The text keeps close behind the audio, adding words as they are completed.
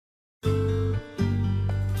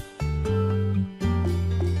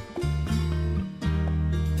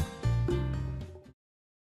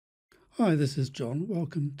Hi, this is John.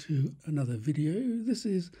 Welcome to another video. This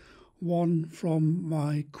is one from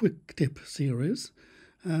my quick tip series,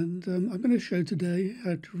 and I'm going to show today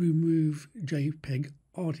how to remove JPEG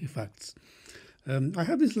artifacts. I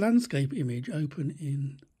have this landscape image open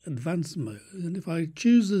in advanced mode, and if I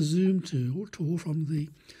choose the zoom tool from the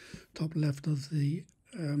top left of the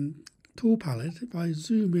tool palette, if I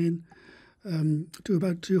zoom in to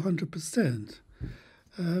about 200%,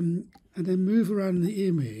 and then move around the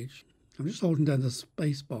image, I'm just holding down the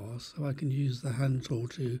space bar so I can use the hand tool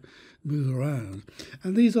to move around.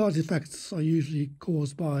 And these artifacts are usually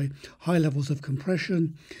caused by high levels of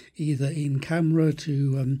compression, either in camera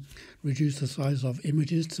to reduce the size of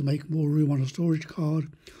images to make more room on a storage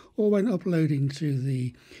card, or when uploading to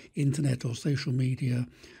the internet or social media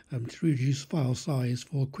to reduce file size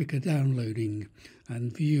for quicker downloading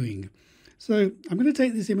and viewing. So I'm going to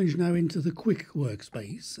take this image now into the quick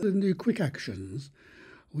workspace. The new quick actions.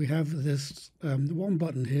 We have this one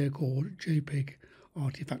button here called JPEG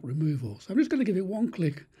artifact removal. So I'm just going to give it one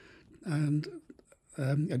click, and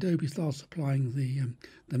Adobe starts applying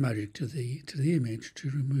the magic to the image to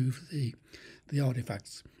remove the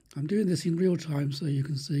artifacts. I'm doing this in real time so you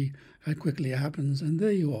can see how quickly it happens. And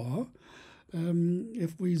there you are.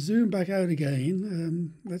 If we zoom back out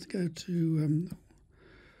again, let's go to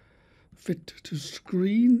fit to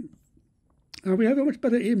screen. We have a much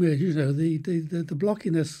better image. The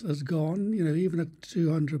blockiness has gone, even at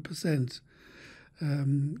 200%.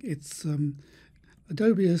 It's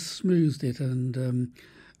Adobe has smoothed it and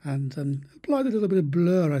applied a little bit of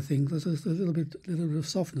blur. I think there's a little bit of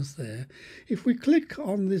softness there. If we click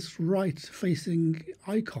on this right-facing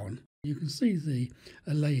icon, you can see the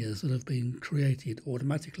layers that have been created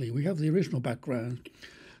automatically. We have the original background,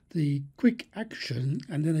 the quick action,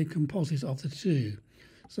 and then a composite of the two.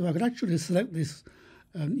 So I could actually select this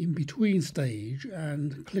in-between stage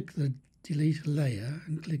and click the delete layer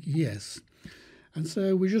and click yes. And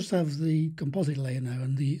so we just have the composite layer now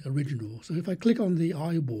and the original. So if I click on the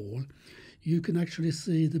eyeball, you can actually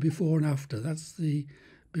see the before and after. That's the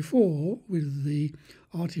before with the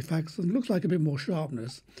artifacts, and it looks like a bit more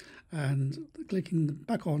sharpness. And clicking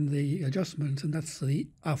back on the adjustment, and that's the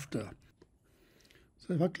after.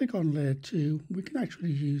 So if I click on layer 2, we can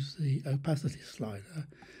actually use the opacity slider.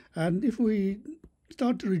 And if we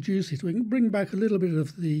start to reduce it, we can bring back a little bit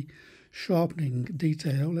of the sharpening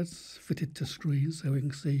detail. Let's fit it to screen so we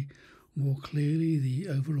can see more clearly the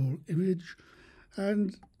overall image.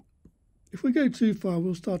 And if we go too far,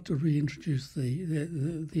 we'll start to reintroduce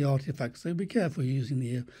the artifacts. So be careful using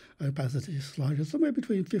the opacity slider. Somewhere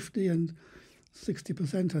between 50 and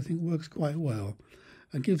 60%, I think, works quite well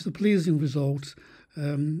and gives a pleasing result,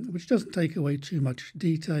 which doesn't take away too much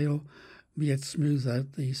detail, yet smooths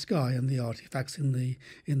out the sky and the artifacts in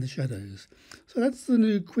the shadows. So that's the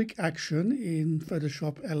new quick action in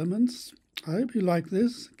Photoshop Elements. I hope you like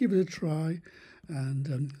this. Give it a try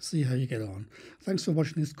and see how you get on. Thanks for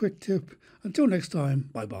watching this quick tip. Until next time,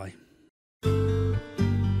 bye-bye.